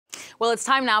Well, it's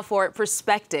time now for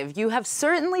Perspective. You have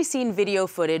certainly seen video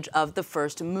footage of the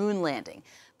first moon landing,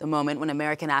 the moment when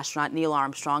American astronaut Neil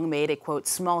Armstrong made a, quote,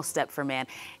 small step for man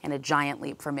and a giant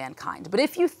leap for mankind. But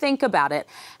if you think about it,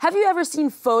 have you ever seen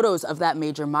photos of that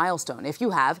major milestone? If you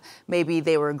have, maybe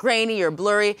they were grainy or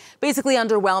blurry, basically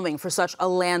underwhelming for such a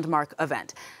landmark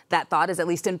event. That thought is at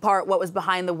least in part what was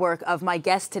behind the work of my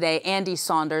guest today, Andy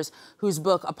Saunders, whose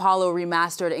book Apollo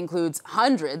Remastered includes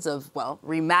hundreds of, well,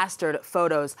 remastered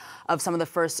photos of some of the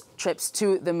first trips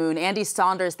to the moon. Andy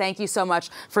Saunders, thank you so much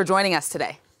for joining us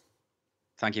today.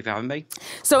 Thank you for having me.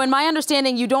 So in my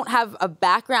understanding, you don't have a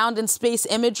background in space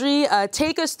imagery.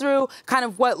 Take us through kind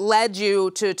of what led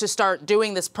you to start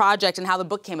doing this project and how the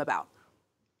book came about.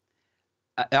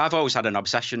 I've always had an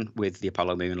obsession with the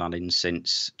Apollo moon landings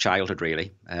since childhood,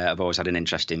 really. I've always had an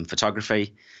interest in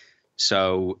photography.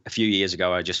 So a few years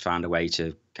ago, I just found a way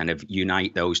to kind of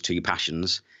unite those two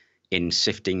passions in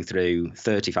sifting through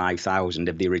 35,000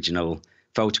 of the original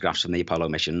photographs from the Apollo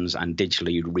missions and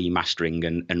digitally remastering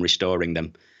and restoring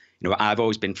them. You know, I've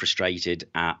always been frustrated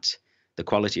at the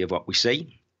quality of what we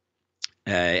see,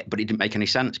 but it didn't make any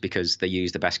sense because they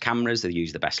use the best cameras, they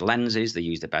use the best lenses, they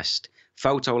use the best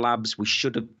photo labs. We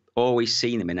should have always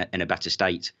seen them in a better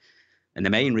state. And the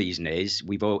main reason is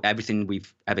everything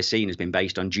we've ever seen has been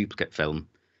based on duplicate film.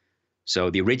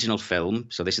 So the original film,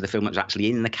 so this is the film that was actually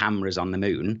in the cameras on the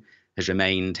moon, has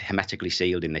remained hermetically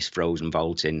sealed in this frozen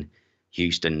vault in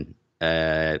Houston,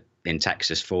 in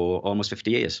Texas for almost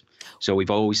 50 years. So we've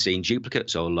always seen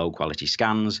duplicates or low quality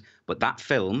scans, but that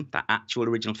film, that actual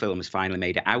original film, has finally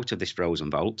made it out of this frozen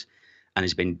vault and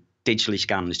has been digitally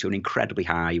scanned to an incredibly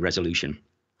high resolution.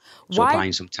 So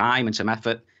applying some time and some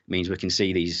effort means we can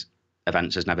see these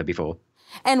events as never before.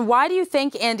 And why do you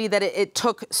think, Andy, that it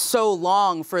took so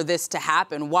long for this to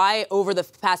happen? Why over the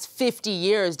past 50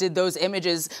 years did those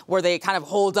images, where they kind of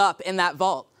hold up in that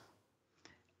vault?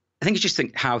 I think it's just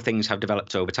how things have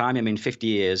developed over time. I mean, 50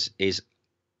 years is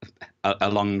a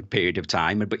long period of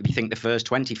time, but if you think the first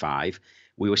 25,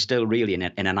 we were still really in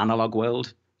an analog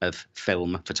world of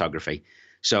film photography.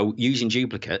 So using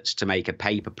duplicates to make a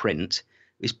paper print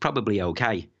is probably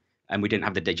okay. And we didn't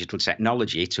have the digital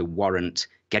technology to warrant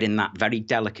getting that very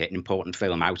delicate and important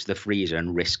film out of the freezer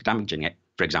and risk damaging it,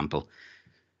 for example.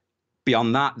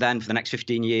 Beyond that, then, for the next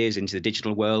 15 years into the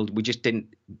digital world,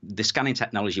 the scanning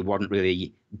technology wasn't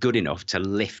really good enough to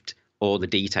lift all the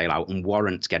detail out and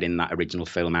warrant getting that original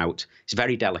film out. It's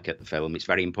very delicate, the film. It's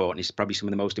very important. It's probably some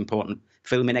of the most important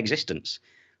film in existence.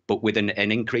 But with an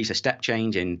increase, a step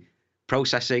change in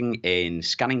processing, in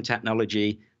scanning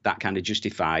technology, that kind of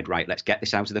justified, right, let's get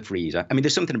this out of the freezer. I mean,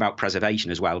 there's something about preservation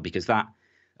as well, because that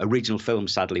original film,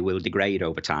 sadly, will degrade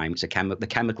over time. It's the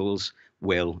chemicals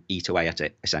will eat away at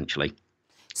it, essentially.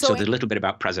 So there's a little bit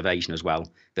about preservation as well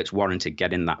that's warranted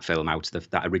getting that film out of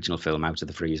that original film out of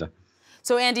the freezer.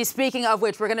 So, Andy, speaking of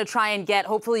which, we're going to try and get,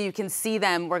 hopefully you can see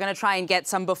them, we're going to try and get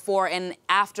some before and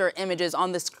after images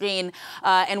on the screen.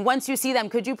 And once you see them,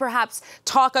 could you perhaps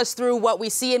talk us through what we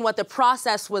see and what the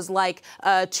process was like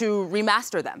to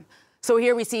remaster them? So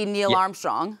here we see Neil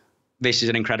Armstrong. This is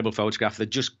an incredible photograph. They've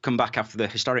just come back after the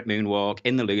historic moonwalk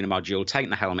in the lunar module,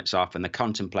 taking the helmets off, and they're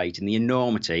contemplating the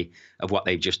enormity of what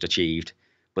they've just achieved.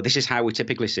 But this is how we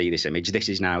typically see this image. This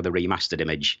is now the remastered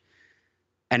image.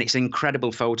 And it's an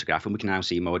incredible photograph, and we can now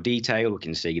see more detail. We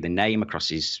can see the name across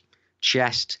his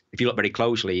chest. If you look very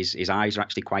closely, his eyes are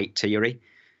actually quite teary.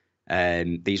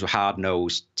 These were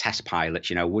hard-nosed test pilots.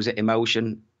 You know, was it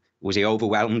emotion? Was he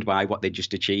overwhelmed by what they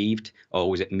just achieved? Or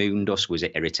was it moon dust? Was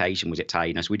it irritation? Was it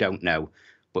tiredness? We don't know.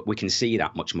 But we can see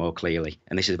that much more clearly.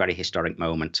 And this is a very historic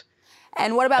moment.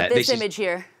 And what about this image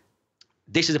here?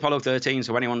 This is Apollo 13.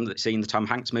 So anyone that's seen the Tom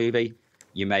Hanks movie,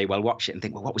 you may well watch it and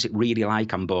think, well, what was it really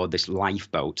like on board this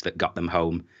lifeboat that got them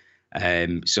home?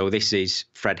 So this is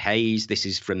Fred Hayes. This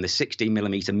is from the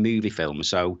 16mm movie film.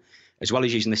 So as well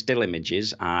as using the still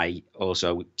images, I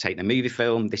also take the movie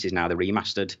film. This is now the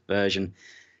remastered version.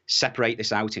 Separate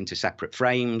this out into separate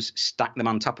frames, stack them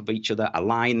on top of each other,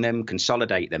 align them,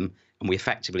 consolidate them, and we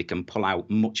effectively can pull out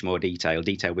much more detail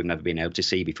we've never been able to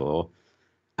see before.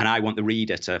 And I want the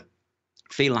reader to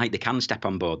feel like they can step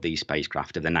on board these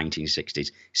spacecraft of the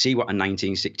 1960s, see what a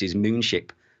 1960s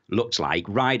moonship looked like,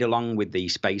 ride along with the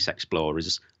space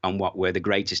explorers on what were the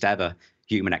greatest ever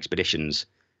human expeditions.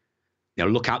 You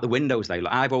know, look out the windows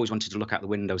I've always wanted to look out the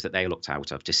windows that they looked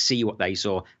out of, to see what they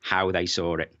saw, how they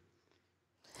saw it.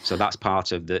 So that's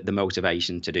part of the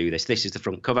motivation to do this. This is the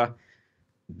front cover.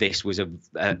 This was a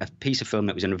piece of film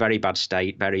that was in a very bad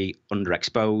state, very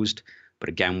underexposed, but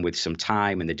again, with some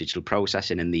time and the digital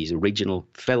processing and these original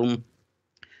film,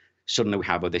 suddenly we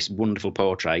have this wonderful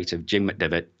portrait of Jim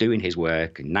McDivitt doing his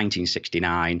work in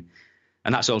 1969,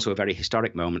 And that's also a very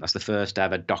historic moment. That's the first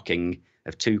ever docking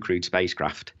of 2 crewed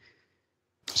spacecraft.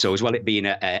 So as well it being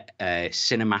a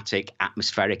cinematic,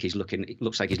 atmospheric, it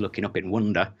looks like he's looking up in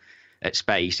wonder at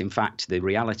space. In fact, the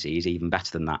reality is even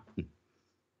better than that.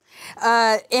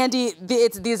 Andy,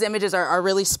 these images are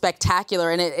really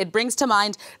spectacular, and it brings to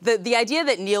mind the idea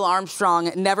that Neil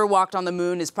Armstrong never walked on the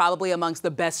moon is probably amongst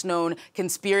the best-known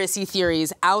conspiracy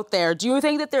theories out there. Do you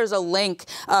think that there's a link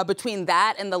between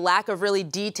that and the lack of really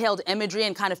detailed imagery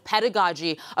and kind of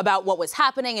pedagogy about what was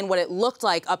happening and what it looked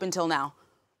like up until now?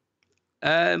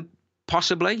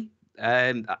 Possibly.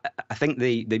 I think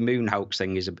the moon hoax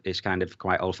thing is kind of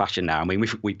quite old-fashioned now. I mean,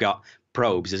 we've got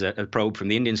probes. There's a probe from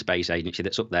the Indian Space Agency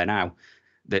that's up there now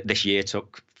that this year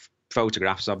took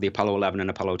photographs of the Apollo 11 and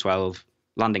Apollo 12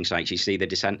 landing sites. You see the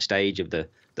descent stage of the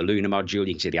lunar module.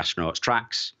 You can see the astronauts'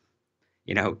 tracks.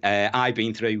 You know, I've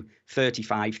been through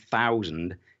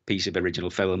 35,000 pieces of original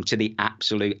film to the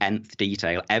absolute nth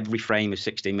detail, every frame of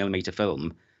 16mm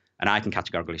film, and I can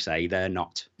categorically say they're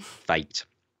not faked.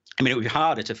 I mean, it would be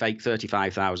harder to fake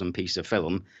 35,000 pieces of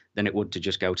film than it would to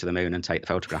just go to the moon and take the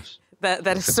photographs.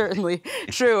 That is certainly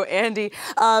true, Andy.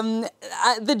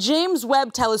 The James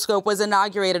Webb Telescope was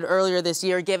inaugurated earlier this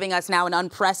year, giving us now an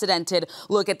unprecedented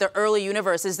look at the early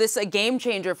universe. Is this a game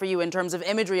changer for you in terms of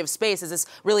imagery of space? Is this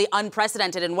really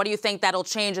unprecedented? And what do you think that'll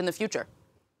change in the future?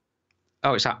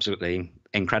 Oh, it's absolutely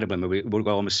incredible. I mean, we're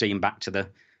almost seeing back to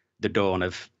the dawn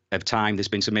of time. There's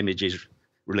been some images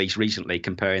released recently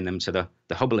comparing them to the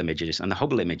Hubble images, and the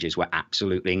Hubble images were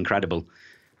absolutely incredible.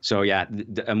 So yeah,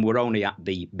 and we're only at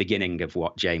the beginning of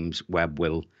what James Webb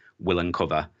will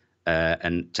uncover,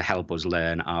 and to help us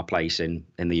learn our place in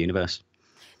the universe.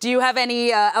 Do you have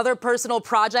any other personal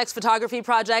projects, photography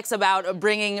projects, about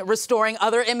restoring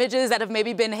other images that have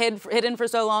maybe been hidden for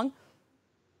so long?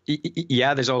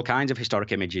 Yeah, there's all kinds of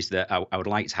historic images that I would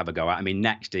like to have a go at. I mean,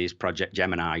 next is Project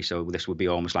Gemini, so this would be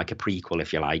almost like a prequel,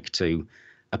 if you like, to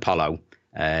Apollo.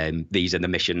 These are the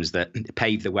missions that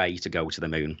pave the way to go to the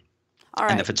moon. All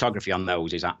right. And the photography on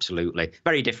those is absolutely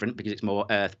very different because it's more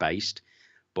Earth-based,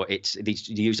 but they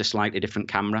use a slightly different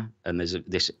camera, and there's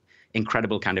this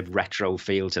incredible kind of retro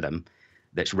feel to them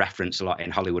that's referenced a lot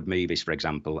in Hollywood movies, for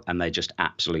example, and they're just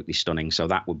absolutely stunning. So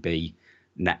that would be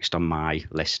next on my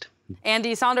list.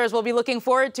 Andy Saunders, we'll be looking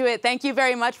forward to it. Thank you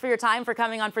very much for your time, for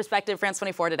coming on Perspective France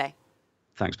 24 today.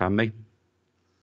 Thanks for having me.